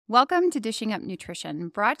Welcome to Dishing Up Nutrition,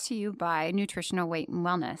 brought to you by Nutritional Weight and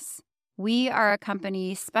Wellness. We are a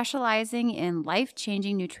company specializing in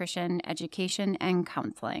life-changing nutrition, education, and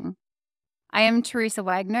counseling. I am Teresa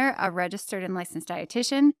Wagner, a registered and licensed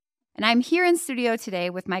dietitian, and I'm here in studio today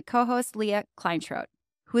with my co-host Leah Kleinschrodt,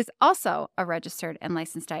 who is also a registered and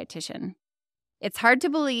licensed dietitian. It's hard to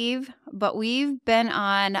believe, but we've been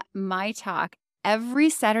on My Talk every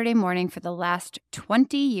Saturday morning for the last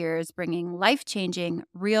 20 years, bringing life-changing,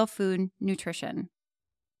 real food nutrition.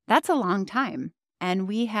 That's a long time, and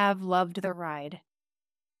we have loved the ride.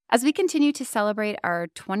 As we continue to celebrate our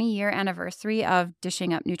 20-year anniversary of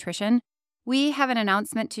Dishing Up Nutrition, we have an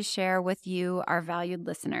announcement to share with you, our valued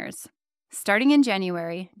listeners. Starting in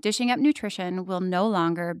January, Dishing Up Nutrition will no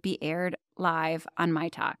longer be aired live on My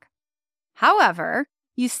Talk. However,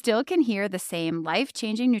 you still can hear the same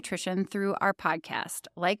life-changing nutrition through our podcast,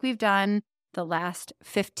 like we've done the last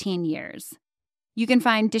 15 years. You can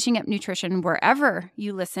find Dishing Up Nutrition wherever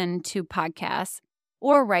you listen to podcasts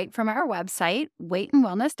or right from our website,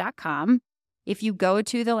 weightandwellness.com. If you go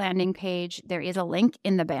to the landing page, there is a link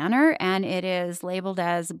in the banner, and it is labeled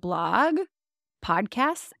as blog,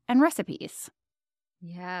 podcasts, and recipes.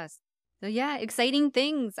 Yes. So exciting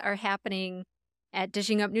things are happening at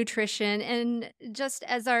Dishing Up Nutrition. And just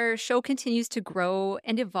as our show continues to grow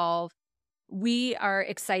and evolve, we are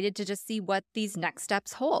excited to just see what these next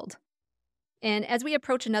steps hold. And as we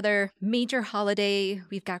approach another major holiday,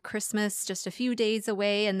 we've got Christmas just a few days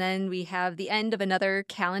away, and then we have the end of another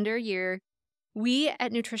calendar year. We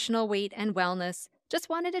at Nutritional Weight and Wellness just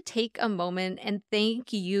wanted to take a moment and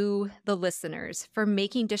thank you, the listeners, for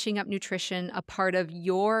making Dishing Up Nutrition a part of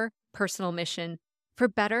your personal mission for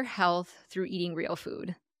better health through eating real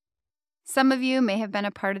food. Some of you may have been a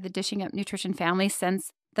part of the Dishing Up Nutrition family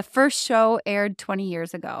since the first show aired 20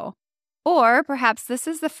 years ago. Or perhaps this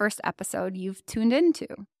is the first episode you've tuned into.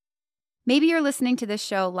 Maybe you're listening to this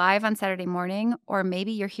show live on Saturday morning, or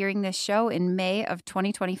maybe you're hearing this show in May of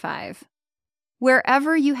 2025.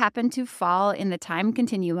 Wherever you happen to fall in the time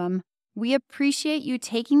continuum, we appreciate you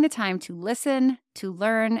taking the time to listen, to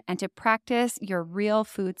learn, and to practice your real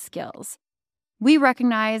food skills. We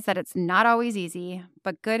recognize that it's not always easy,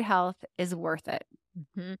 but good health is worth it.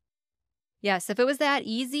 Mm-hmm. Yes, if it was that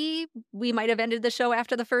easy, we might have ended the show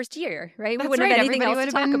after the first year, right? That's we wouldn't right. have anything else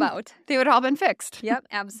to talk about. They would have all been fixed. Yep,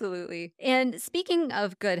 absolutely. And speaking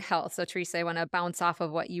of good health, so Teresa, I want to bounce off of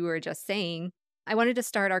what you were just saying. I wanted to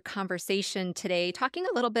start our conversation today talking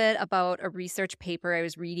a little bit about a research paper I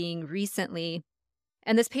was reading recently.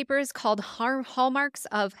 And this paper is called Hallmarks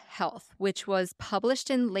of Health, which was published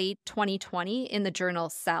in late 2020 in the journal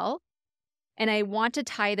Cell. And I want to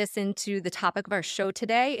tie this into the topic of our show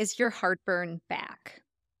today: is your heartburn back?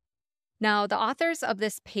 Now, the authors of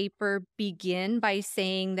this paper begin by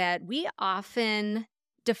saying that we often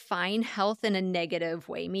define health in a negative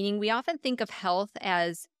way, meaning we often think of health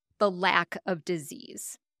as the lack of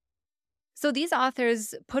disease. So these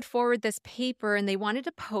authors put forward this paper, and they wanted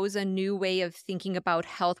to pose a new way of thinking about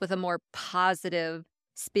health with a more positive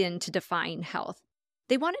spin to define health.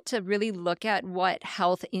 They wanted to really look at what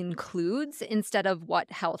health includes instead of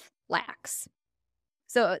what health lacks.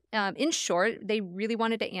 So in short, they really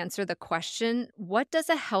wanted to answer the question, what does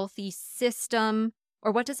a healthy system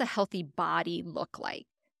or what does a healthy body look like?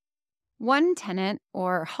 One tenet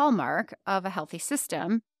or hallmark of a healthy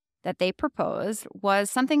system that they proposed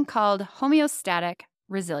was something called homeostatic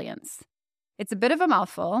resilience. It's a bit of a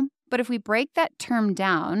mouthful, but if we break that term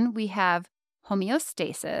down, we have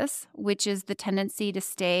homeostasis, which is the tendency to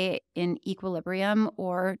stay in equilibrium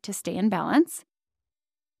or to stay in balance.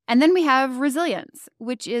 And then we have resilience,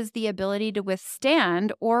 which is the ability to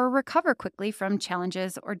withstand or recover quickly from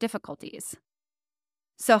challenges or difficulties.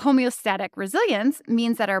 So homeostatic resilience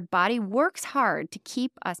means that our body works hard to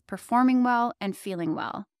keep us performing well and feeling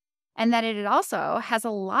well, and that it also has a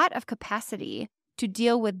lot of capacity to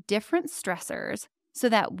deal with different stressors so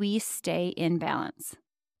that we stay in balance.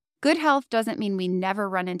 Good health doesn't mean we never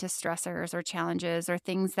run into stressors or challenges or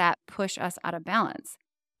things that push us out of balance.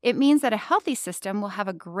 It means that a healthy system will have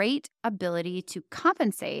a great ability to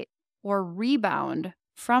compensate or rebound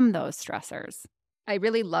from those stressors. I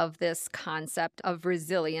really love this concept of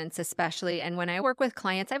resilience, especially. And when I work with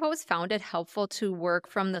clients, I've always found it helpful to work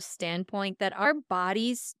from the standpoint that our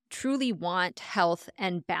bodies truly want health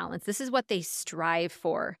and balance. This is what they strive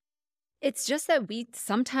for. It's just that we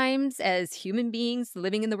sometimes, as human beings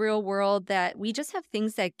living in the real world, that we just have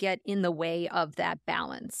things that get in the way of that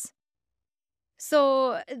balance.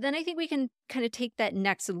 So then I think we can kind of take that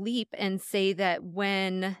next leap and say that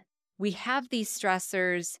when we have these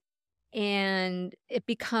stressors, and it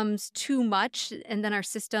becomes too much, and then our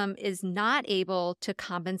system is not able to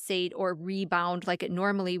compensate or rebound like it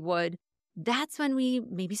normally would, that's when we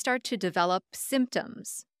maybe start to develop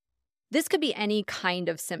symptoms. This could be any kind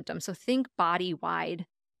of symptom, so think body-wide.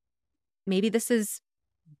 Maybe this is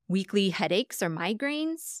weekly headaches or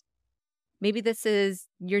migraines. Maybe this is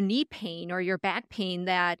your knee pain or your back pain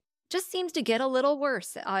that just seems to get a little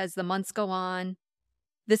worse as the months go on.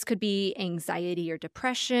 This could be anxiety or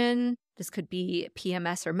depression. This could be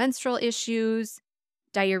PMS or menstrual issues,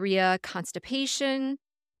 diarrhea, constipation,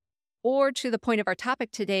 or to the point of our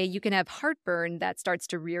topic today, you can have heartburn that starts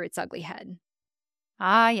to rear its ugly head.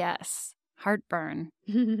 Ah, yes, heartburn.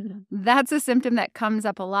 That's a symptom that comes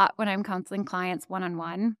up a lot when I'm counseling clients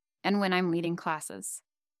one-on-one and when I'm leading classes.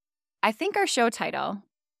 I think our show title,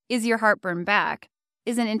 Is Your Heartburn Back?,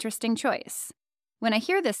 is an interesting choice. When I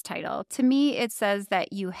hear this title, to me it says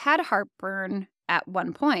that you had heartburn at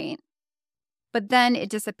one point, but then it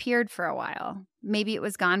disappeared for a while. Maybe it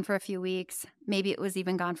was gone for a few weeks, maybe it was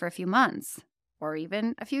even gone for a few months, or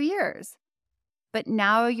even a few years. But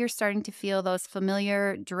now you're starting to feel those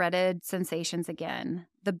familiar, dreaded sensations again.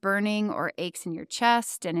 The burning or aches in your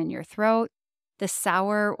chest and in your throat, the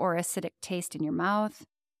sour or acidic taste in your mouth,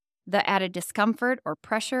 the added discomfort or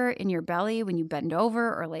pressure in your belly when you bend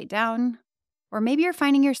over or lay down. Or maybe you're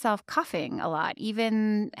finding yourself coughing a lot,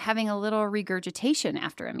 even having a little regurgitation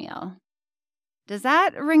after a meal. Does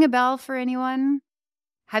that ring a bell for anyone?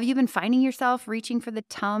 Have you been finding yourself reaching for the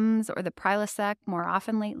Tums or the Prilosec more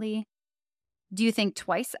often lately? Do you think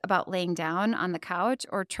twice about laying down on the couch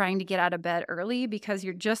or trying to get out of bed early because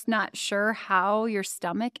you're just not sure how your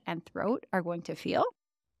stomach and throat are going to feel?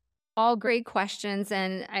 All great questions,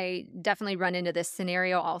 and I definitely run into this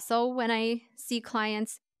scenario also when I see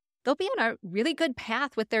clients. They'll be on a really good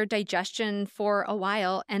path with their digestion for a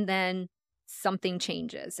while, and then something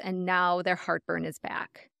changes, and now their heartburn is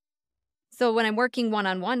back. So when I'm working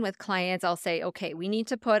one-on-one with clients, I'll say, okay, we need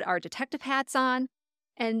to put our detective hats on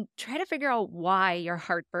and try to figure out why your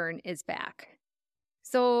heartburn is back.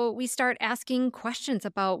 So we start asking questions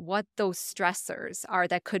about what those stressors are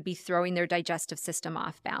that could be throwing their digestive system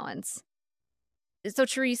off balance. So,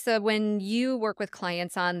 Teresa, when you work with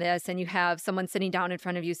clients on this and you have someone sitting down in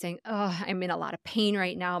front of you saying, oh, I'm in a lot of pain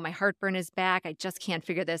right now, my heartburn is back, I just can't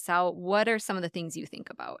figure this out, what are some of the things you think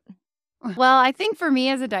about? Well, I think for me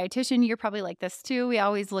as a dietitian, you're probably like this too. We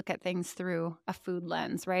always look at things through a food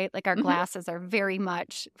lens, right? Like our glasses are very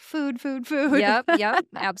much food. Yep,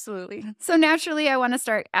 absolutely. So naturally, I want to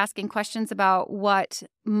start asking questions about what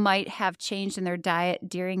might have changed in their diet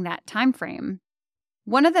during that time frame.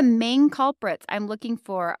 One of the main culprits I'm looking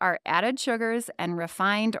for are added sugars and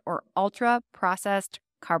refined or ultra-processed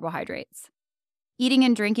carbohydrates. Eating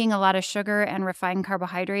and drinking a lot of sugar and refined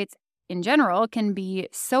carbohydrates in general can be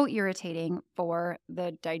so irritating for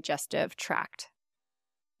the digestive tract.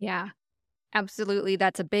 Yeah, absolutely.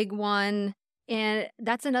 That's a big one. And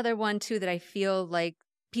that's another one, too, that I feel like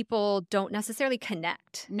people don't necessarily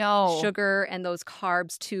connect sugar and those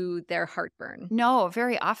carbs to their heartburn. No,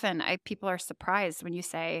 very often people are surprised when you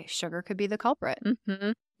say sugar could be the culprit.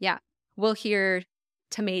 Mm-hmm. Yeah. We'll hear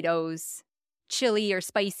tomatoes, chili or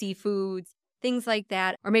spicy foods, things like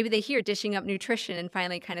that. Or maybe they hear dishing up nutrition and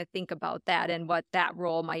finally kind of think about that and what that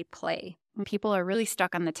role might play. People are really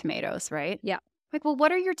stuck on the tomatoes, right? Yeah. Like, well,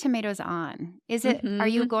 what are your tomatoes on? Is it, are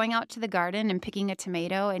you going out to the garden and picking a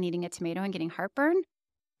tomato and eating a tomato and getting heartburn?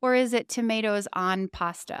 Or is it tomatoes on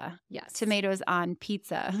pasta? Yes. Tomatoes on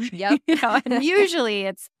pizza? Yep. And usually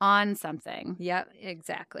it's on something. Yep,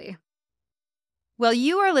 exactly. Well,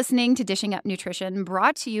 you are listening to Dishing Up Nutrition,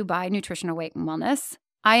 brought to you by Nutritional Weight and Wellness.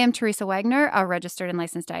 I am Teresa Wagner, a registered and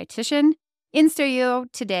licensed dietitian, in studio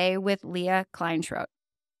today with Leah Kleinschrodt,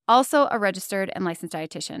 also a registered and licensed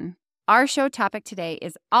dietitian. Our show topic today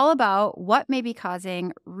is all about what may be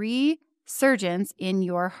causing resurgence in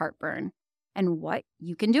your heartburn and what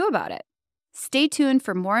you can do about it. Stay tuned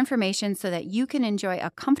for more information so that you can enjoy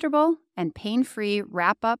a comfortable and pain-free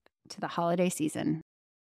wrap-up to the holiday season.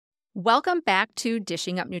 Welcome back to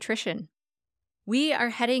Dishing Up Nutrition. We are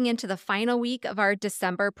heading into the final week of our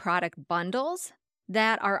December product bundles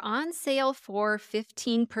that are on sale for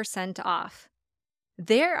 15% off.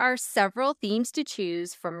 There are several themes to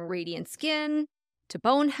choose, from radiant skin to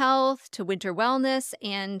bone health to winter wellness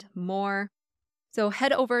and more. So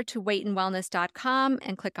head over to weightandwellness.com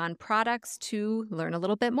and click on products to learn a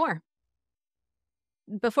little bit more.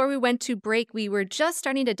 Before we went to break, we were just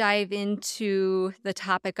starting to dive into the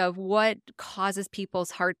topic of what causes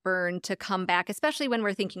people's heartburn to come back, especially when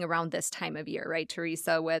we're thinking around this time of year, right,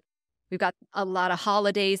 Teresa? We've got a lot of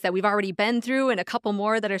holidays that we've already been through and a couple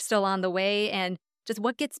more that are still on the way. And just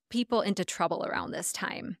what gets people into trouble around this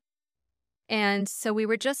time. And so we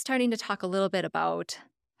were just starting to talk a little bit about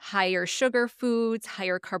higher sugar foods,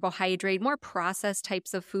 higher carbohydrate, more processed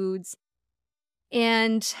types of foods.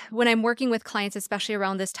 And when I'm working with clients, especially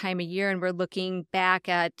around this time of year, and we're looking back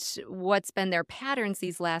at what's been their patterns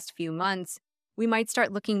these last few months, we might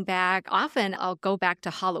start looking back. Often I'll go back to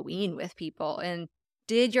Halloween with people. And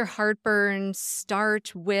did your heartburn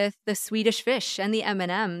start with the Swedish fish and the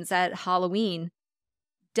M&Ms at Halloween?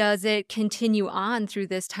 Does it continue on through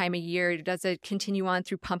this time of year? Does it continue on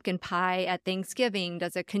through pumpkin pie at Thanksgiving?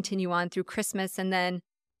 Does it continue on through Christmas? And then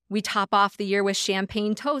we top off the year with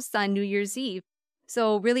champagne toasts on New Year's Eve.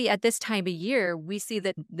 So really at this time of year, we see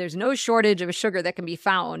that there's no shortage of sugar that can be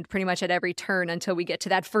found pretty much at every turn until we get to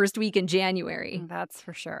that first week in January. That's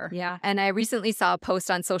for sure. Yeah. And I recently saw a post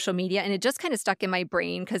on social media and it just kind of stuck in my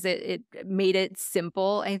brain because it made it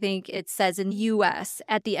simple. I think it says in the US,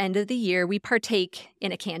 at the end of the year, we partake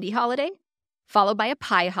in a candy holiday, followed by a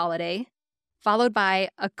pie holiday, followed by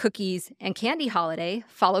a cookies and candy holiday,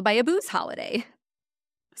 followed by a booze holiday.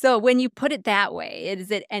 So when you put it that way, is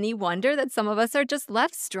it any wonder that some of us are just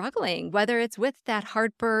left struggling, whether it's with that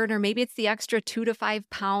heartburn or maybe it's the extra 2 to 5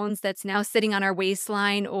 pounds that's now sitting on our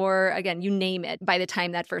waistline or, again, you name it, by the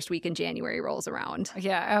time that first week in January rolls around?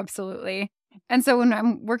 Yeah, absolutely. And so when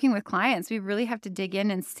I'm working with clients, we really have to dig in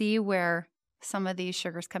and see where some of these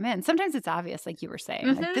sugars come in. Sometimes it's obvious, like you were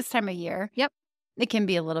saying, like this time of year. Yep. It can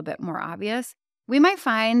be a little bit more obvious. We might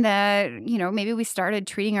find that, maybe we started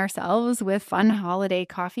treating ourselves with fun holiday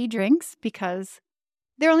coffee drinks because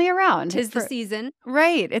they're only around. 'Tis the season.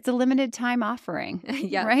 Right. It's a limited time offering.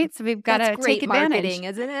 Yeah. Right. So we've got to take advantage. Marketing,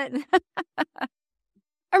 isn't it?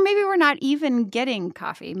 Or maybe we're not even getting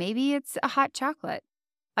coffee. Maybe it's a hot chocolate,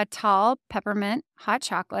 a tall peppermint hot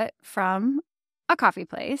chocolate from a coffee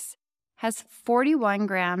place has 41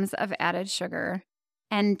 grams of added sugar.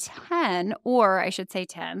 And 10, or I should say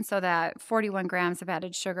 10, so that 41 grams of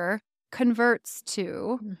added sugar converts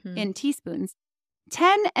to, in teaspoons,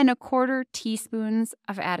 10¼ teaspoons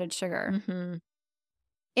of added sugar.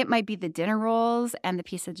 It might be the dinner rolls and the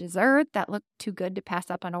piece of dessert that look too good to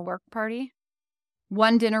pass up on a work party.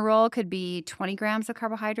 One dinner roll could be 20 grams of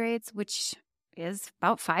carbohydrates, which is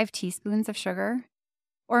about 5 teaspoons of sugar.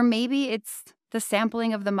 Or maybe it's the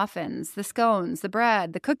sampling of the muffins, the scones, the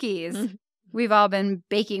bread, the cookies. We've all been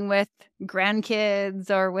baking with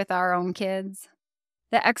grandkids or with our own kids.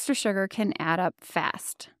 The extra sugar can add up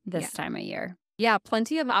fast this time of year. Yeah,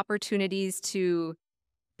 plenty of opportunities to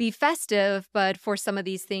be festive, but for some of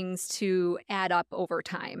these things to add up over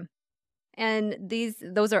time. And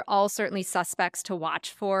those are all certainly suspects to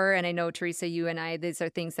watch for. And I know, Teresa, you and I, these are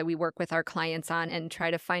things that we work with our clients on and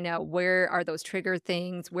try to find out where are those trigger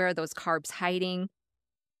things, where are those carbs hiding.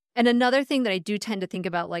 And another thing that I do tend to think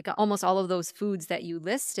about, like almost all of those foods that you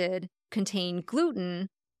listed contain gluten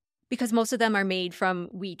because most of them are made from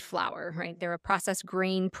wheat flour, right? They're a processed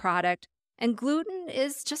grain product. And gluten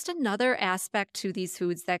is just another aspect to these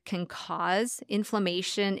foods that can cause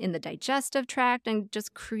inflammation in the digestive tract and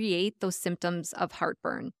just create those symptoms of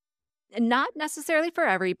heartburn. And not necessarily for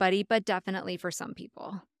everybody, but definitely for some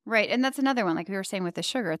people. Right. And that's another one, like we were saying with the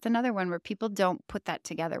sugar. It's another one where people don't put that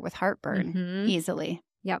together with heartburn easily.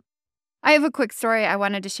 Yep. I have a quick story I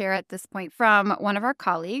wanted to share at this point from one of our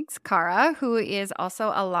colleagues, Cara, who is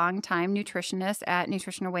also a longtime nutritionist at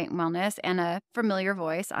Nutritional Weight and Wellness and a familiar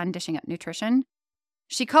voice on Dishing Up Nutrition.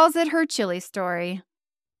 She calls it her chili story.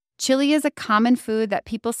 Chili is a common food that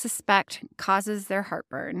people suspect causes their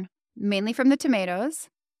heartburn, mainly from the tomatoes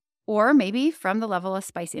or maybe from the level of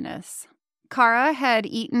spiciness. Cara had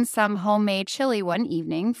eaten some homemade chili one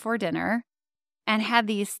evening for dinner and had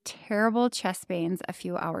these terrible chest pains a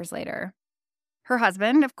few hours later. Her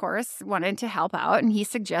husband, of course, wanted to help out, and he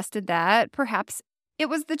suggested that perhaps it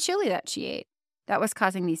was the chili that she ate that was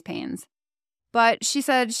causing these pains. But she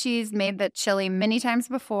said she's made that chili many times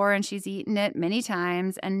before, and she's eaten it many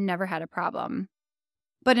times and never had a problem.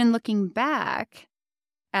 But in looking back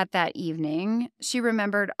at that evening, she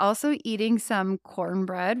remembered also eating some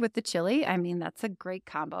cornbread with the chili. I mean, that's a great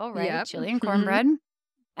combo, right? Yep. Chili and cornbread.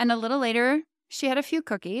 And a little later, she had a few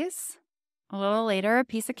cookies, a little later, a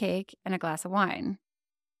piece of cake, and a glass of wine.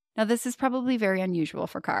 Now, this is probably very unusual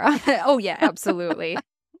for Cara. Oh, yeah, absolutely.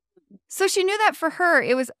 So she knew that for her,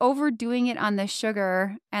 it was overdoing it on the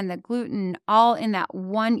sugar and the gluten all in that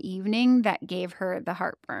one evening that gave her the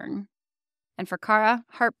heartburn. And for Cara,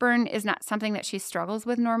 heartburn is not something that she struggles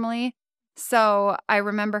with normally. So I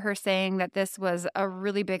remember her saying that this was a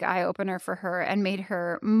really big eye-opener for her and made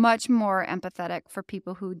her much more empathetic for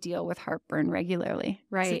people who deal with heartburn regularly.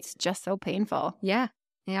 Right. It's just so painful. Yeah,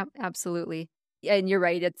 absolutely. And you're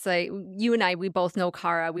right. It's like you and I, we both know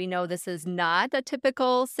Cara. We know this is not a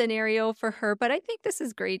typical scenario for her, but I think this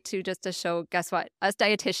is great too, just to show, guess what? Us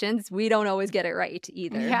dietitians, we don't always get it right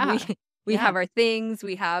either. Yeah. We Yeah. have our things.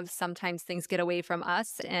 We have sometimes things get away from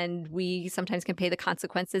us, and we sometimes can pay the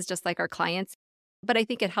consequences just like our clients. But I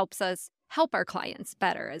think it helps us help our clients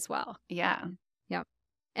better as well. Yeah. Yep.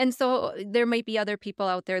 And so there might be other people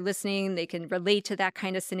out there listening. They can relate to that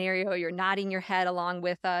kind of scenario. You're nodding your head along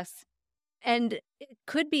with us. And it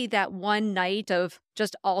could be that one night of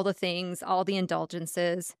just all the things, all the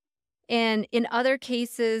indulgences. And in other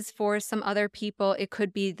cases, for some other people, it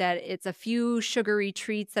could be that it's a few sugary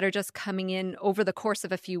treats that are just coming in over the course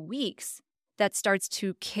of a few weeks that starts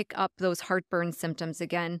to kick up those heartburn symptoms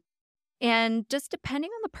again. And just depending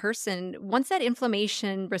on the person, once that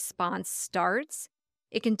inflammation response starts,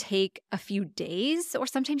 it can take a few days or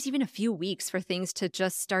sometimes even a few weeks for things to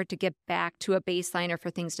just start to get back to a baseline or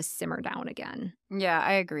for things to simmer down again. Yeah,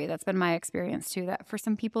 I agree. That's been my experience too, that for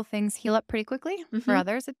some people, things heal up pretty quickly. For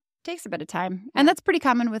others, it takes a bit of time. And that's pretty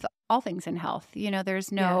common with all things in health.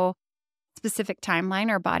 There's no specific timeline.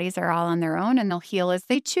 Our bodies are all on their own and they'll heal as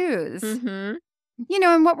they choose. And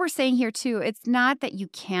what we're saying here too, it's not that you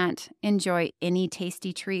can't enjoy any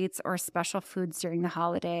tasty treats or special foods during the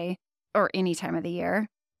holiday or any time of the year.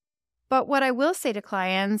 But what I will say to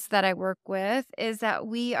clients that I work with is that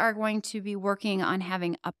we are going to be working on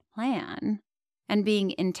having a plan and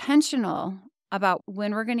being intentional about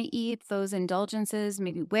when we're going to eat those indulgences,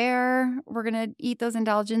 maybe where we're going to eat those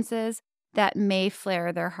indulgences that may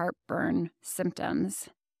flare their heartburn symptoms.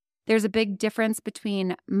 There's a big difference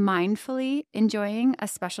between mindfully enjoying a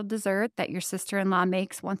special dessert that your sister-in-law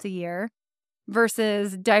makes once a year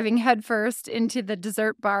versus diving headfirst into the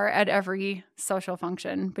dessert bar at every social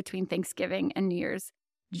function between Thanksgiving and New Year's,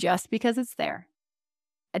 just because it's there.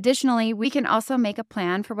 Additionally, we can also make a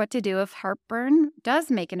plan for what to do if heartburn does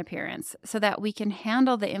make an appearance so that we can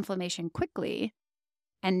handle the inflammation quickly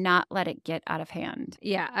and not let it get out of hand.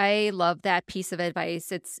 Yeah, I love that piece of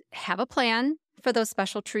advice. It's have a plan for those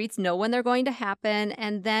special treats, know when they're going to happen,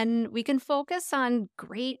 and then we can focus on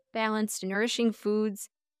great, balanced, nourishing foods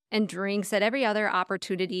and drinks at every other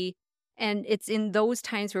opportunity. And it's in those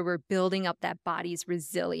times where we're building up that body's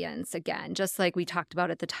resilience again, just like we talked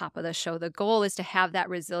about at the top of the show. The goal is to have that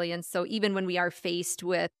resilience. So even when we are faced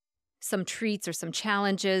with some treats or some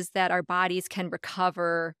challenges, that our bodies can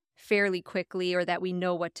recover fairly quickly or that we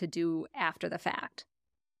know what to do after the fact.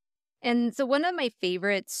 And so one of my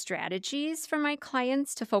favorite strategies for my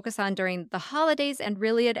clients to focus on during the holidays and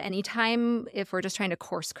really at any time, if we're just trying to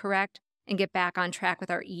course correct and get back on track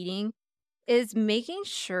with our eating, is making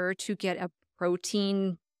sure to get a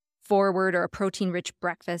protein forward or a protein-rich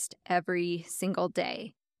breakfast every single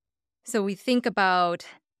day. So we think about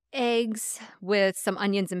eggs with some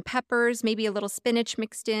onions and peppers, maybe a little spinach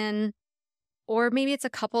mixed in, or maybe it's a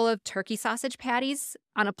couple of turkey sausage patties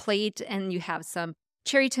on a plate and you have some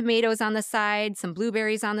cherry tomatoes on the side, some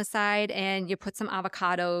blueberries on the side, and you put some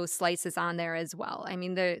avocado slices on there as well. I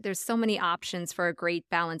mean, there's so many options for a great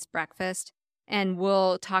balanced breakfast. And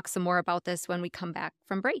we'll talk some more about this when we come back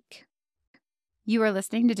from break. You are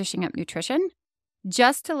listening to Dishing Up Nutrition.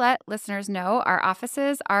 Just to let listeners know, our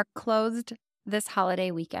offices are closed this holiday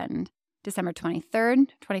weekend, December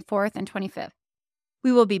 23rd, 24th, and 25th.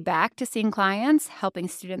 We will be back to seeing clients, helping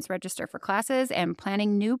students register for classes, and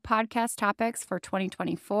planning new podcast topics for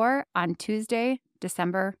 2024 on Tuesday,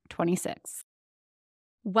 December 26th.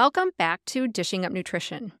 Welcome back to Dishing Up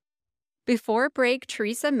Nutrition. Before break,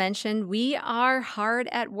 Teresa mentioned we are hard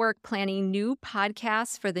at work planning new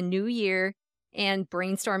podcasts for the new year and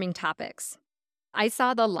brainstorming topics. I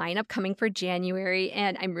saw the lineup coming for January,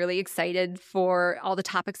 and I'm really excited for all the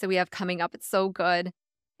topics that we have coming up. It's so good.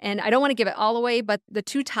 And I don't want to give it all away, but the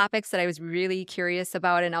two topics that I was really curious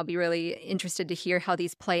about, and I'll be really interested to hear how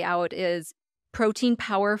these play out, is protein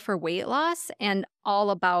power for weight loss and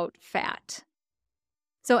all about fat.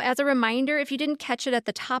 So as a reminder, if you didn't catch it at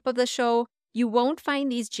the top of the show, you won't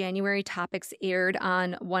find these January topics aired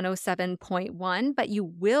on 107.1, but you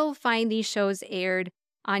will find these shows aired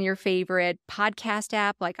on your favorite podcast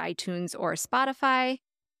app like iTunes or Spotify,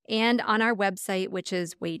 and on our website, which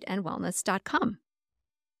is weightandwellness.com.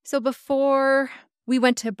 So before we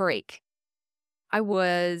went to break, I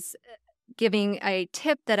was giving a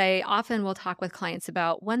tip that I often will talk with clients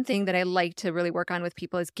about. One thing that I like to really work on with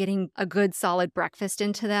people is getting a good solid breakfast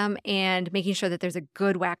into them and making sure that there's a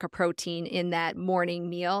good whack of protein in that morning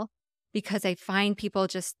meal, because I find people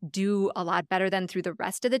just do a lot better than through the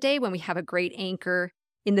rest of the day when we have a great anchor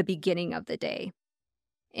in the beginning of the day.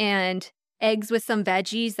 And Eggs with some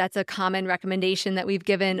veggies. That's a common recommendation that we've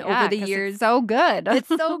given over the 'cause years. it's so good. It's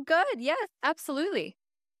so good. Yes, absolutely.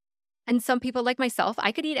 And some people like myself,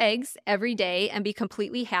 I could eat eggs every day and be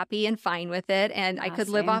completely happy and fine with it. And I could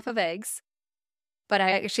live Same. off of eggs. But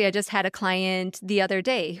I just had a client the other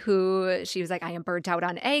day who she was like, I am burnt out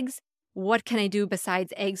on eggs. What can I do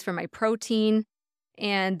besides eggs for my protein?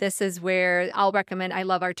 And this is where I'll recommend, I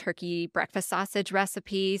love our turkey breakfast sausage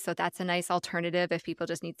recipe. So that's a nice alternative if people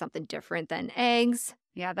just need something different than eggs.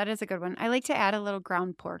 Yeah, that is a good one. I like to add a little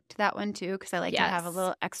ground pork to that one too, because I like to have a Yes.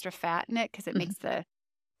 little extra fat in it because it Mhm. makes the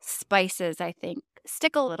spices, I think,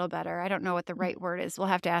 stick a little better. I don't know what the right word is. We'll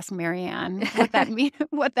have to ask Marianne what that means,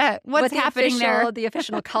 what's What happening there. the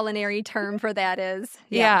official culinary term for that is.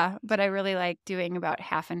 Yeah, but I really like doing about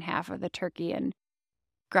half and half of the turkey and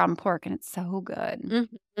ground pork, and it's so good.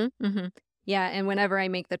 Mm-hmm. Yeah, and whenever I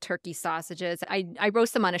make the turkey sausages, I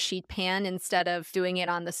roast them on a sheet pan instead of doing it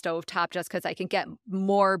on the stovetop just because I can get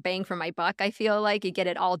more bang for my buck, I feel like. You get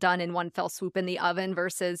it all done in one fell swoop in the oven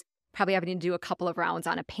versus probably having to do a couple of rounds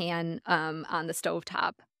on a pan on the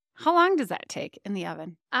stovetop. How long does that take in the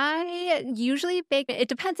oven? I usually bake, it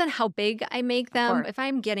depends on how big I make them. course. If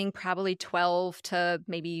I'm getting probably 12 to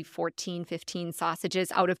maybe 14, 15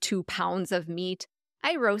 sausages out of 2 pounds of meat,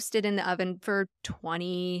 I roast it in the oven for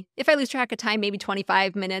 20, if I lose track of time, maybe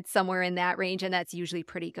 25 minutes, somewhere in that range, and that's usually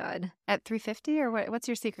pretty good. At 350 or what's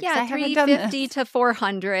your secret? 'Cause Yeah, I haven't done this. 350 to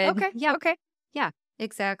 400. Okay. Yeah, Okay. yeah,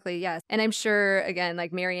 exactly, yes. And I'm sure, again,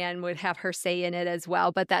 like Marianne would have her say in it as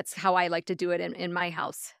well, but that's how I like to do it in my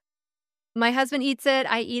house. My husband eats it,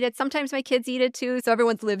 I eat it, sometimes my kids eat it too, so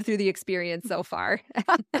everyone's lived through the experience so far.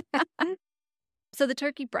 So the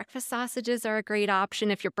turkey breakfast sausages are a great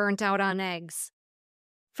option if you're burnt out on eggs.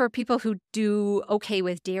 For people who do okay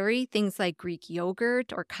with dairy, things like Greek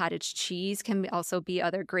yogurt or cottage cheese can also be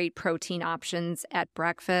other great protein options at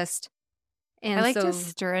breakfast. And I like so, to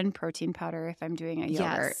stir in protein powder if I'm doing a yogurt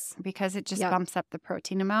yes. because it just Yep. bumps up the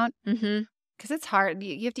protein amount. Mm-hmm. Because it's hard.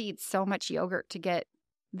 You have to eat so much yogurt to get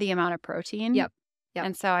the amount of protein. Yep. Yep.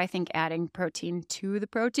 And so I think adding protein to the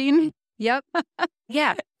protein Yep.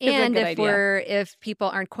 Yeah. is a And good idea. if people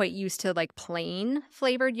aren't quite used to like plain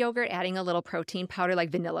flavored yogurt, adding a little protein powder,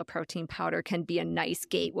 like vanilla protein powder, can be a nice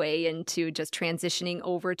gateway into just transitioning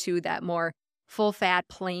over to that more full fat,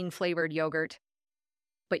 plain flavored yogurt.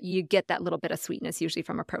 But you get that little bit of sweetness usually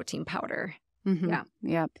from a protein powder. Mhm. Yeah.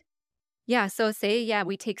 Yep. Yeah. So say,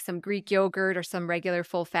 we take some Greek yogurt or some regular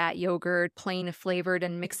full fat yogurt, plain flavored,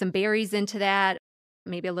 and mix some berries into that,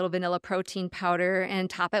 maybe a little vanilla protein powder, and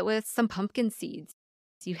top it with some pumpkin seeds.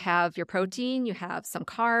 So you have your protein, you have some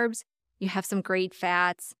carbs, you have some great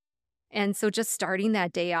fats. And so just starting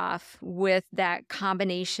that day off with that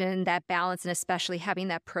combination, that balance, and especially having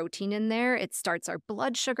that protein in there, it starts our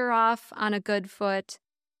blood sugar off on a good foot.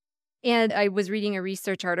 And I was reading a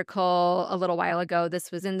research article a little while ago.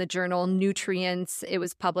 This was in the journal Nutrients. It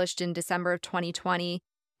was published in December of 2020.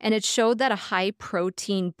 And it showed that a high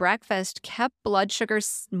protein breakfast kept blood sugar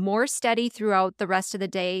more steady throughout the rest of the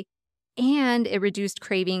day. And it reduced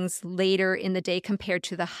cravings later in the day compared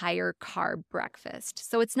to the higher carb breakfast.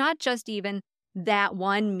 So it's not just even that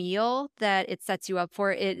one meal that it sets you up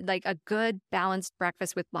for. It like a good balanced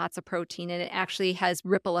breakfast with lots of protein. And it actually has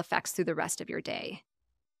ripple effects through the rest of your day.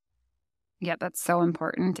 Yeah, that's so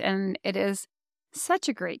important. And it is such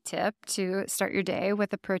a great tip to start your day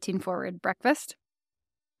with a protein forward breakfast.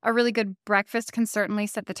 A really good breakfast can certainly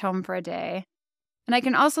set the tone for a day. And I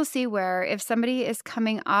can also see where if somebody is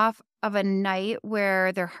coming off of a night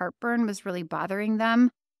where their heartburn was really bothering them,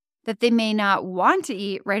 that they may not want to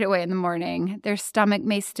eat right away in the morning. Their stomach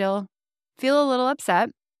may still feel a little upset,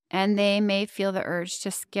 and they may feel the urge to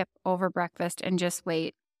skip over breakfast and just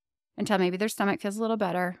wait until maybe their stomach feels a little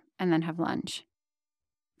better and then have lunch.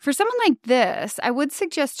 For someone like this, I would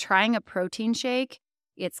suggest trying a protein shake.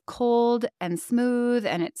 It's cold and smooth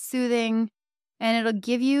and it's soothing, and it'll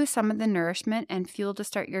give you some of the nourishment and fuel to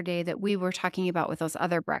start your day that we were talking about with those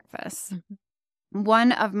other breakfasts. Mm-hmm.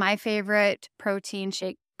 One of my favorite protein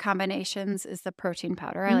shake combinations is the protein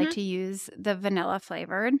powder. I like to use the vanilla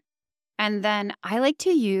flavored. And then I like to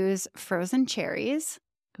use frozen cherries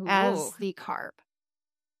as the carb.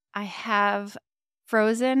 I have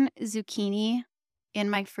frozen zucchini in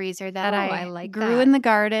my freezer that I grew in the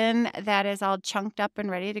garden that is all chunked up and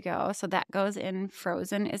ready to go. So that goes in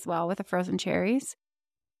frozen as well with the frozen cherries.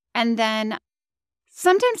 And then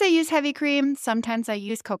sometimes I use heavy cream. Sometimes I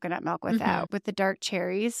use coconut milk with that. With the dark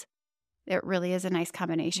cherries, it really is a nice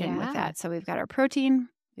combination with that. So we've got our protein,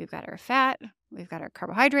 we've got our fat, we've got our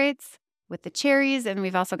carbohydrates with the cherries, and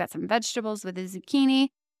we've also got some vegetables with the zucchini.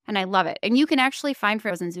 And I love it. And you can actually find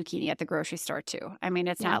frozen zucchini at the grocery store too. I mean,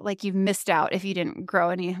 it's not like you've missed out if you didn't grow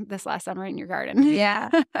any this last summer in your garden. Yeah.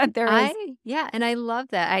 There is. And I love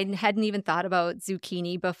that. I hadn't even thought about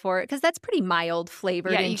zucchini before because that's pretty mild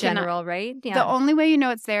flavored in general, right? Yeah. The only way you know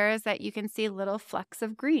it's there is that you can see little flecks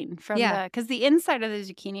of green from because the inside of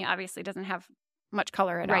the zucchini obviously doesn't have much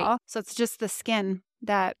color at all. So it's just the skin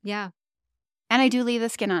that. Yeah. And I do leave the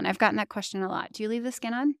skin on. I've gotten that question a lot. Do you leave the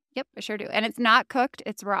skin on? Yep, I sure do. And it's not cooked.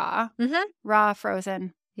 It's raw. Raw,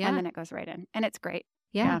 frozen. Yeah. And then it goes right in. And it's great.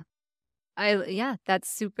 Yeah. That's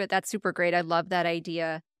super great. I love that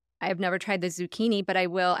idea. I've never tried the zucchini, but I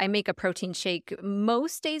will. I make a protein shake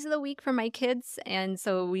most days of the week for my kids. And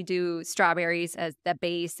so we do strawberries as the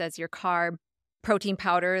base, as your carb. Protein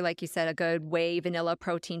powder, like you said, a good whey vanilla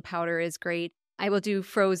protein powder is great. I will do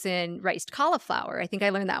frozen riced cauliflower. I think I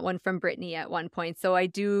learned that one from Brittany at one point. So I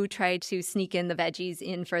do try to sneak in the veggies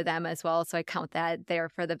in for them as well. So I count that there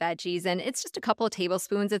for the veggies. And it's just a couple of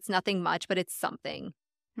tablespoons. It's nothing much, but it's something.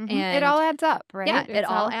 And it all adds up, right? Yeah, it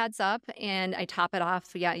all adds up. And I top it off.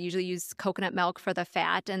 I usually use coconut milk for the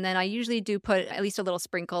fat. And then I usually do put at least a little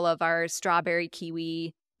sprinkle of our strawberry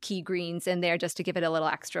kiwi key greens in there just to give it a little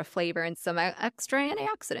extra flavor and some extra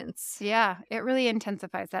antioxidants. Yeah, it really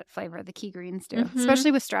intensifies that flavor, the key greens do, especially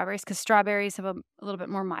with strawberries because strawberries have a little bit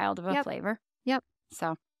more mild of a flavor.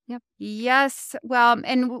 So, yes. Well,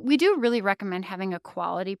 and we do really recommend having a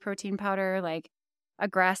quality protein powder like a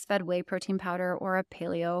grass-fed whey protein powder or a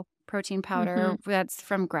paleo protein powder that's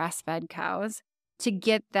from grass-fed cows to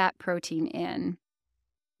get that protein in.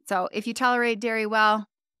 So if you tolerate dairy well,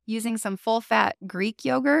 using some full-fat Greek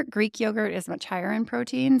yogurt. Greek yogurt is much higher in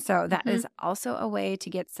protein, so that is also a way to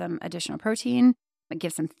get some additional protein,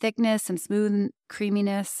 give some thickness, some smooth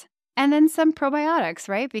creaminess, and then some probiotics,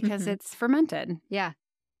 right? Because it's fermented. Yeah.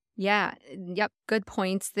 Yep. Good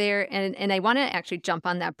points there. And I want to actually jump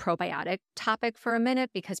on that probiotic topic for a minute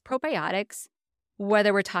because probiotics,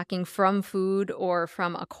 whether we're talking from food or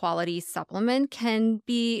from a quality supplement, can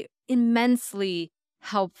be immensely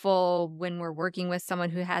helpful when we're working with someone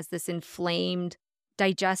who has this inflamed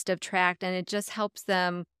digestive tract, and it just helps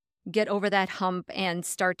them get over that hump and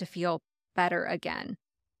start to feel better again.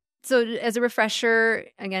 So as a refresher,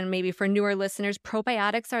 again, maybe for newer listeners,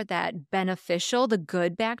 probiotics are that beneficial, the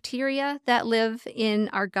good bacteria that live in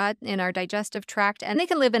our gut, in our digestive tract, and they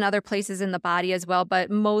can live in other places in the body as well, but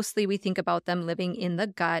mostly we think about them living in the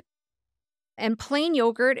gut. And plain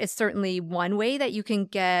yogurt is certainly one way that you can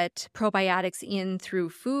get probiotics in through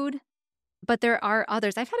food, but there are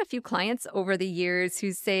others. I've had a few clients over the years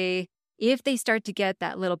who say if they start to get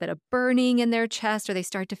that little bit of burning in their chest or they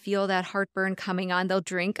start to feel that heartburn coming on, they'll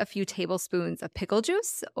drink a few tablespoons of pickle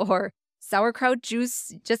juice or sauerkraut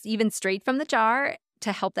juice, just even straight from the jar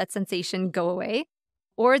to help that sensation go away.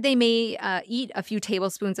 Or they may eat a few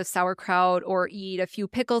tablespoons of sauerkraut or eat a few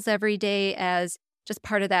pickles every day as just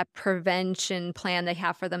part of that prevention plan they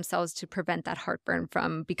have for themselves to prevent that heartburn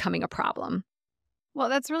from becoming a problem. Well,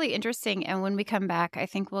 that's really interesting. And when we come back, I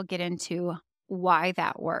think we'll get into why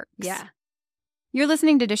that works. Yeah. You're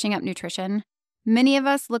listening to Dishing Up Nutrition. Many of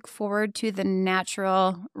us look forward to the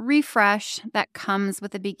natural refresh that comes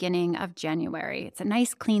with the beginning of January. It's a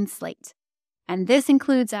nice clean slate. And this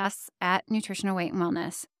includes us at Nutritional Weight and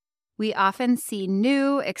Wellness. We often see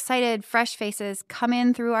new, excited, fresh faces come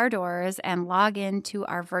in through our doors and log into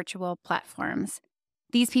our virtual platforms.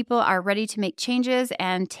 These people are ready to make changes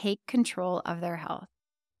and take control of their health.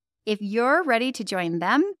 If you're ready to join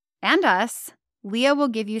them and us, Leah will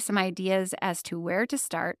give you some ideas as to where to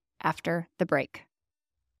start after the break.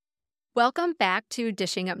 Welcome back to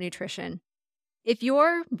Dishing Up Nutrition. If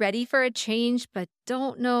you're ready for a change but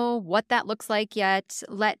don't know what that looks like yet,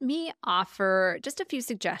 let me offer just a few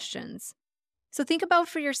suggestions. So think about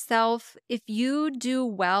for yourself, if you do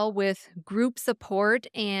well with group support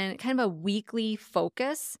and kind of a weekly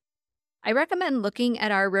focus, I recommend looking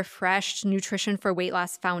at our refreshed Nutrition for Weight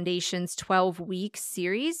Loss Foundation's 12-week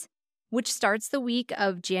series, which starts the week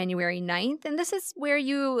of January 9th. And this is where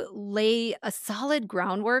you lay a solid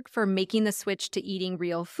groundwork for making the switch to eating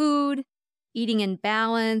real food, eating in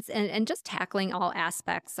balance, and just tackling all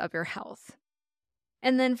aspects of your health.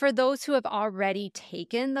 And then for those who have already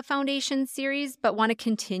taken the Foundation series but want to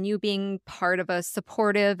continue being part of a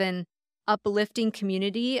supportive and uplifting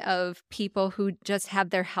community of people who just have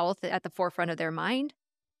their health at the forefront of their mind,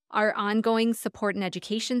 our ongoing support and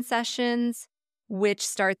education sessions, which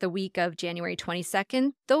start the week of January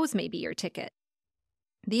 22nd, those may be your ticket.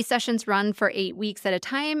 These sessions run for 8 weeks at a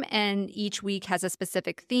time, and each week has a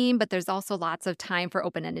specific theme, but there's also lots of time for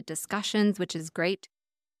open-ended discussions, which is great.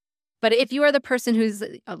 But if you are the person who's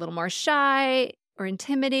a little more shy, or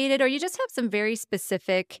intimidated, or you just have some very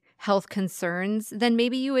specific health concerns, then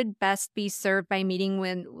maybe you would best be served by meeting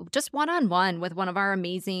with just one-on-one with one of our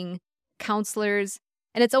amazing counselors.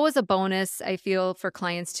 And it's always a bonus, I feel, for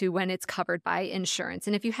clients too, when it's covered by insurance.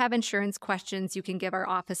 And if you have insurance questions, you can give our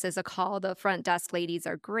offices a call. The front desk ladies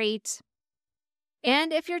are great.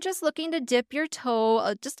 And if you're just looking to dip your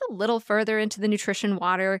toe just a little further into the nutrition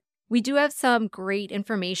water, we do have some great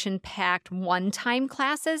information-packed one-time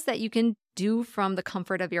classes that you can do from the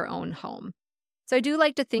comfort of your own home. So I do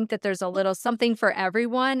like to think that there's a little something for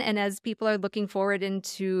everyone. And as people are looking forward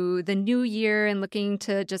into the new year and looking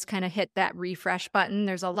to just kind of hit that refresh button,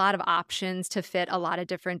 there's a lot of options to fit a lot of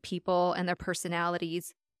different people and their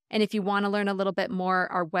personalities. And if you want to learn a little bit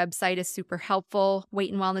more, our website is super helpful,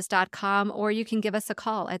 weightandwellness.com, or you can give us a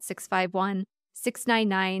call at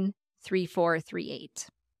 651-699-3438.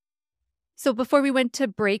 So before we went to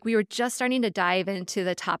break, we were just starting to dive into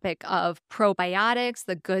the topic of probiotics,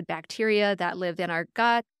 the good bacteria that live in our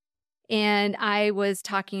gut. And I was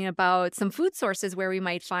talking about some food sources where we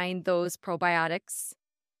might find those probiotics.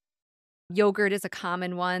 Yogurt is a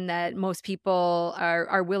common one that most people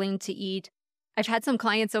are willing to eat. I've had some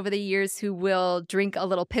clients over the years who will drink a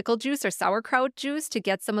little pickle juice or sauerkraut juice to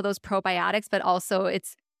get some of those probiotics, but also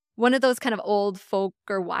it's one of those kind of old folk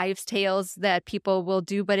or wives' tales that people will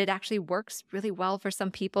do, but it actually works really well for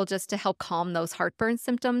some people just to help calm those heartburn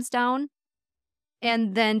symptoms down.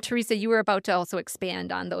 And then, Teresa, you were about to also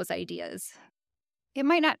expand on those ideas. It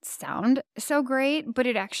might not sound so great, but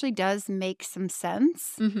it actually does make some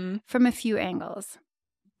sense from a few angles.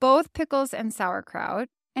 Both pickles and sauerkraut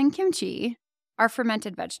and kimchi are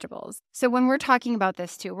fermented vegetables. So when we're talking about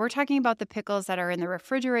this too, we're talking about the pickles that are in the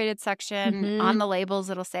refrigerated section. On the labels,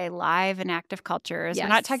 it'll say live and active cultures. Yes. We're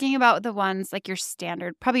not talking about the ones like your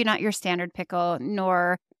standard, probably not your standard pickle,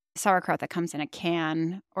 nor sauerkraut that comes in a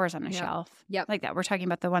can or is on a shelf. Like that. We're talking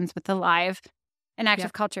about the ones with the live and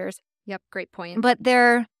active cultures. Yep, great point. But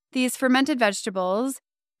they're these fermented vegetables,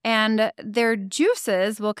 and their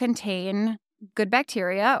juices will contain good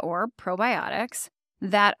bacteria or probiotics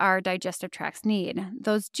that our digestive tracts need.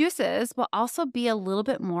 Those juices will also be a little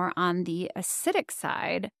bit more on the acidic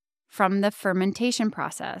side from the fermentation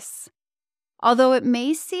process. Although it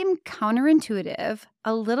may seem counterintuitive,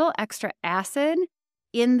 a little extra acid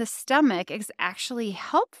in the stomach is actually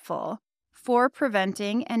helpful for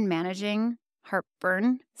preventing and managing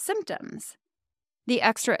heartburn symptoms. The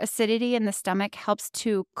extra acidity in the stomach helps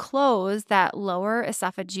to close that lower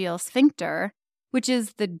esophageal sphincter, which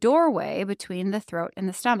is the doorway between the throat and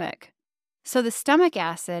the stomach. So the stomach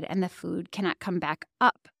acid and the food cannot come back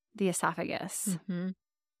up the esophagus.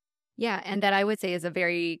 Yeah, and that I would say is a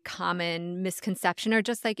very common misconception, or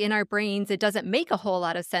just like in our brains, it doesn't make a whole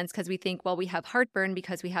lot of sense because we think, well, we have heartburn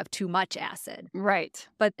because we have too much acid. Right.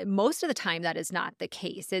 But most of the time, that is not the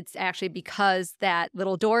case. It's actually because that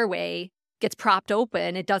little doorway gets propped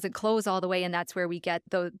open, it doesn't close all the way, and that's where we get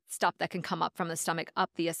the stuff that can come up from the stomach up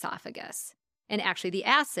the esophagus. And actually the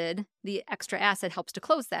acid, the extra acid, helps to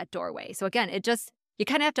close that doorway. So again, you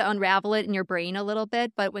kind of have to unravel it in your brain a little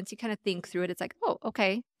bit, but once you kind of think through it, it's like, oh,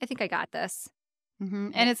 okay, I think I got this.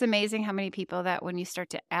 And it's amazing how many people that when you start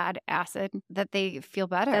to add acid, that they feel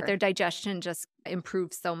better. That their digestion just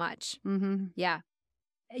improves so much. Yeah.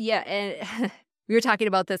 And we were talking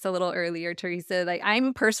about this a little earlier, Teresa. Like,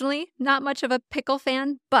 I'm personally not much of a pickle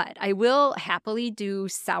fan, but I will happily do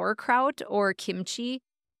sauerkraut or kimchi.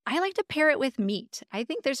 I like to pair it with meat. I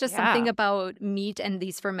think there's just something about meat and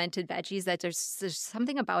these fermented veggies that there's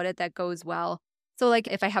something about it that goes well. So like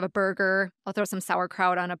if I have a burger, I'll throw some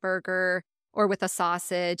sauerkraut on a burger or with a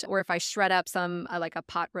sausage, or if I shred up some like a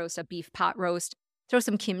pot roast, a beef pot roast, throw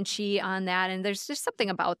some kimchi on that. And there's just something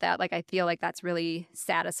about that. Like I feel like that's really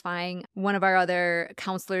satisfying. One of our other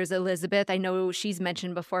counselors, Elizabeth, I know she's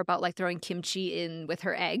mentioned before about like throwing kimchi in with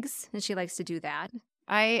her eggs, and she likes to do that.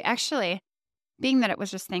 Being that it was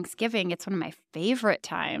just Thanksgiving, it's one of my favorite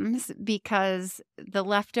times because the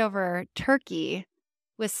leftover turkey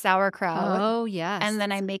with sauerkraut. Oh, yes. And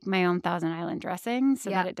then I make my own Thousand Island dressing so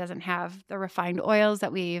that it doesn't have the refined oils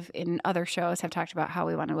that we've in other shows have talked about how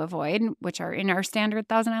we want to avoid, which are in our standard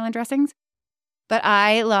Thousand Island dressings. But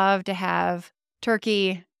I love to have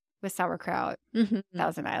turkey with sauerkraut,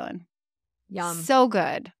 Thousand Island. Yum. So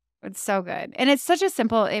good. It's so good. And it's such a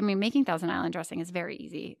simple, making Thousand Island dressing is very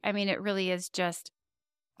easy. It really is just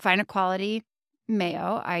find a quality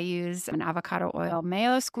mayo. I use an avocado oil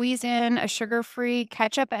mayo, squeeze in a sugar-free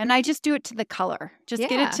ketchup, and I just do it to the color. Just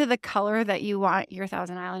get it to the color that you want your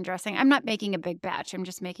Thousand Island dressing. I'm not making a big batch. I'm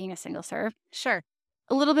just making a single serve. Sure.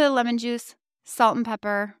 A little bit of lemon juice, salt and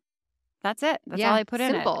pepper. That's it. That's all I put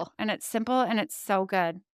in it. Simple. And it's simple and it's so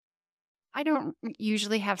good. I don't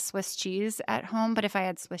usually have Swiss cheese at home, but if I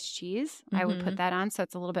had Swiss cheese, I would put that on. So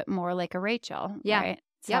it's a little bit more like a Rachel, Yeah. right?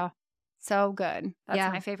 Yep. So good. That's Yeah.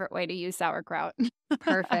 my favorite way to use sauerkraut.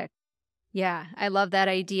 Perfect. Yeah, I love that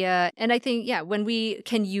idea. And I think, yeah, when we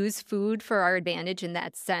can use food for our advantage in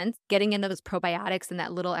that sense, getting into those probiotics and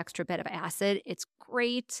that little extra bit of acid, it's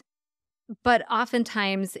great. But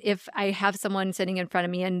oftentimes, if I have someone sitting in front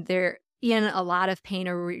of me and they're in a lot of pain,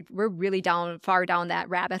 or we're really far down that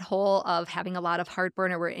rabbit hole of having a lot of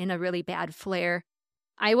heartburn, or we're in a really bad flare,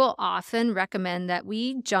 I will often recommend that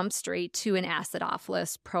we jump straight to an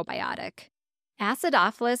acidophilus probiotic.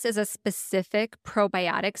 Acidophilus is a specific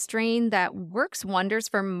probiotic strain that works wonders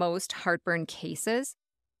for most heartburn cases.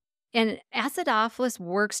 And acidophilus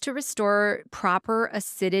works to restore proper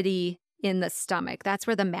acidity in the stomach. That's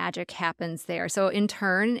where the magic happens there. So in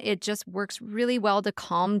turn, it just works really well to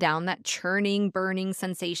calm down that churning, burning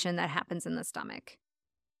sensation that happens in the stomach.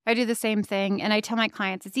 I do the same thing. And I tell my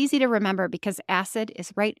clients it's easy to remember because acid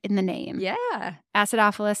is right in the name. Yeah.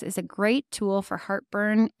 Acidophilus is a great tool for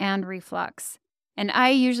heartburn and reflux. And I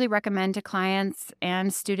usually recommend to clients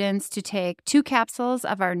and students to take 2 capsules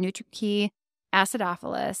of our NutriKey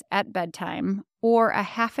acidophilus at bedtime, or a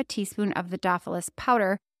half a teaspoon of the dophilus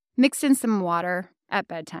powder mixed in some water at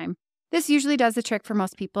bedtime. This usually does the trick for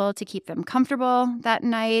most people to keep them comfortable that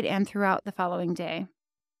night and throughout the following day.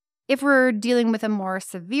 If we're dealing with a more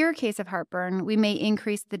severe case of heartburn, we may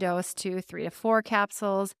increase the dose to 3 to 4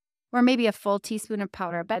 capsules, or maybe a full teaspoon of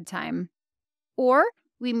powder at bedtime. Or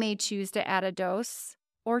we may choose to add a dose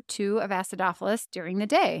or 2 of acidophilus during the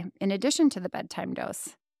day, in addition to the bedtime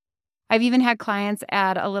dose. I've even had clients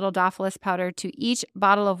add a little dophilus powder to each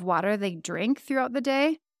bottle of water they drink throughout the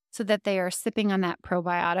day so that they are sipping on that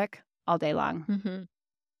probiotic all day long. Mm-hmm.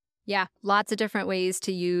 Yeah, lots of different ways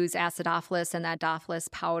to use acidophilus and that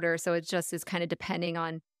dophilus powder. So it just is kind of depending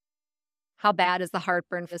on how bad is the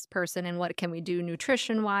heartburn for this person and what can we do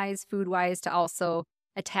nutrition-wise, food-wise to also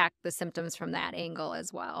attack the symptoms from that angle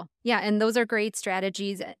as well. Yeah, and those are great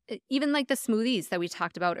strategies. Even like the smoothies that we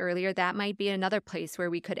talked about earlier, that might be another place where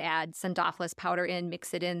we could add some dophilus powder in,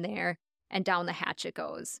 mix it in there, and down the hatch it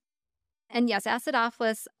goes. And yes,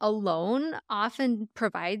 acidophilus alone often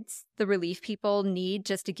provides the relief people need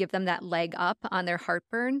just to give them that leg up on their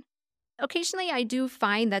heartburn. Occasionally, I do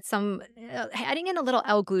find that some adding in a little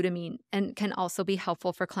L-glutamine and can also be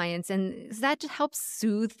helpful for clients, and that just helps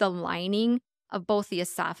soothe the lining of both the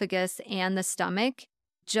esophagus and the stomach,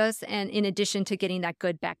 and in addition to getting that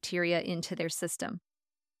good bacteria into their system.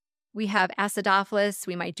 We have acidophilus.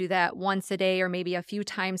 We might do that once a day or maybe a few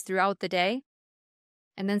times throughout the day.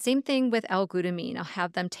 And then same thing with L-glutamine. I'll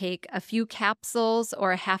have them take a few capsules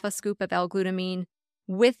or a half a scoop of L-glutamine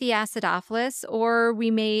with the acidophilus, or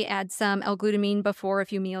we may add some L-glutamine before a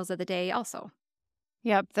few meals of the day also.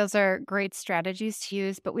 Yep, those are great strategies to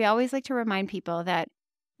use, but we always like to remind people that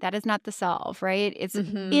that is not the solve, right? It's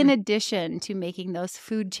in addition to making those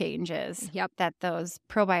food changes that those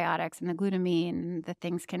probiotics and the glutamine, the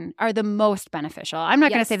things are the most beneficial. I'm not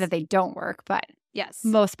going to say that they don't work, but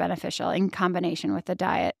most beneficial in combination with the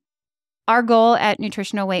diet. Our goal at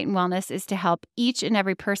Nutritional Weight and Wellness is to help each and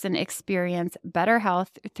every person experience better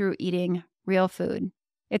health through eating real food.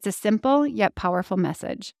 It's a simple yet powerful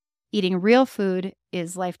message. Eating real food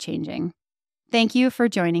is life-changing. Thank you for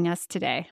joining us today.